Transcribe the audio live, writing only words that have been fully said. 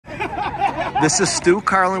This is Stu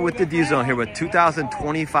Carlin with the D-Zone here with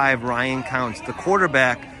 2025 Ryan Counts, the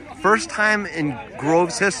quarterback. First time in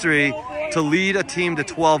Groves history to lead a team to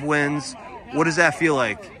 12 wins. What does that feel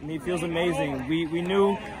like? I mean, it feels amazing. We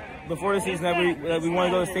knew before the season that we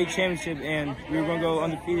wanted to go to state championship and we were going to go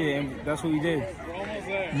undefeated, and that's what we did.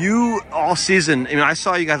 You, all season, I mean, I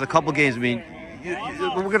saw you guys a couple games. I mean,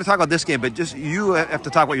 we're going to talk about this game, but just you have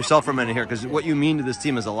to talk about yourself for a minute here because what you mean to this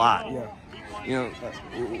team is a lot. Yeah. You know.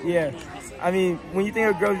 Yeah. I mean, when you think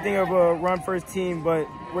of Groves, you think of a run-first team, but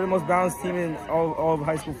we're the most balanced team in all of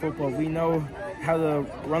high school football. We know how to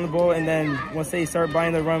run the ball, and then once they start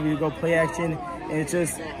buying the run, we go play action, and it's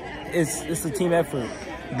a team effort.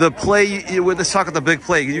 The play, let's talk about the big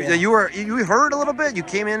play. You hurt a little bit. You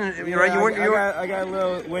came in, and, right? I got a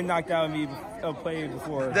little wind knocked out of me a play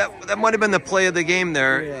before. That might have been the play of the game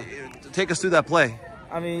there. Yeah. Take us through that play.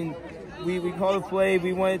 I mean, we called a play.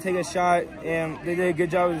 We wanted to take a shot, and they did a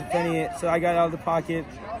good job of defending it. So I got out of the pocket,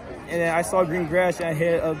 and then I saw green grass, and I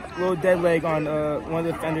hit a little dead leg on one of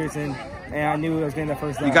the defenders, and I knew I was getting that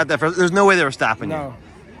first down. You got that first. There's no way they were stopping you. No.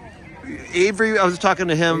 Avery, I was talking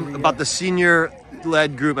to him about the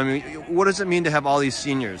senior-led group. I mean, what does it mean to have all these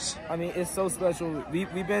seniors? I mean, it's so special.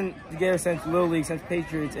 We've been together since Little League, since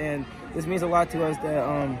Patriots, and this means a lot to us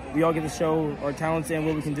that we all get to show our talents and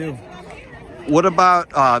what we can do. What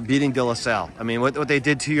about beating De La Salle? I mean, what they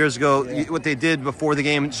did 2 years ago, what they did before the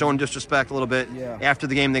game, showing disrespect a little bit. Yeah. After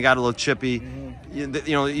the game, they got a little chippy. You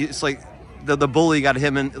know, it's like the bully got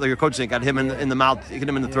him in, your coach got him in the mouth, hit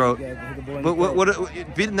him in the throat. But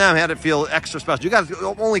what beating them had to feel extra special. You guys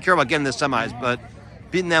only care about getting the semis, but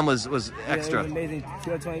beating them was extra. It was amazing.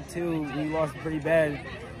 2022, we lost pretty bad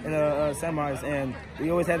in the semis, and we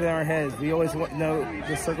always had it in our heads. We always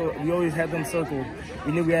the circle. We always had them circled.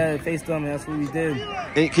 We knew we had to face them, and that's what we did.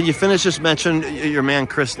 And can you finish this mention your man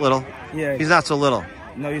Chris Little? Yeah, he's not so little.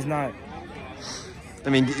 No, he's not. I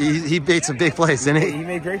mean, he made some big plays, didn't he? He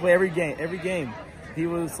made great play every game. Every game, he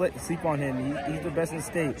would sleep on him. He's the best in the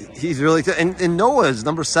state. He's really good. And Noah's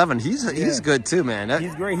number 7. He's good too, man.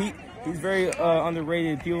 He's great. He's very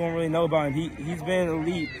underrated. People don't really know about him. He's been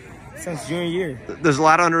elite since junior year. There's a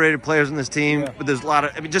lot of underrated players in this team, but there's a lot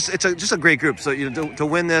of. I mean, it's just a great group. So to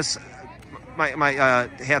win this, my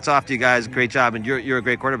hats off to you guys. Great job, and you're a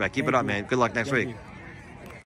great quarterback. Keep it up, man. Good luck next week.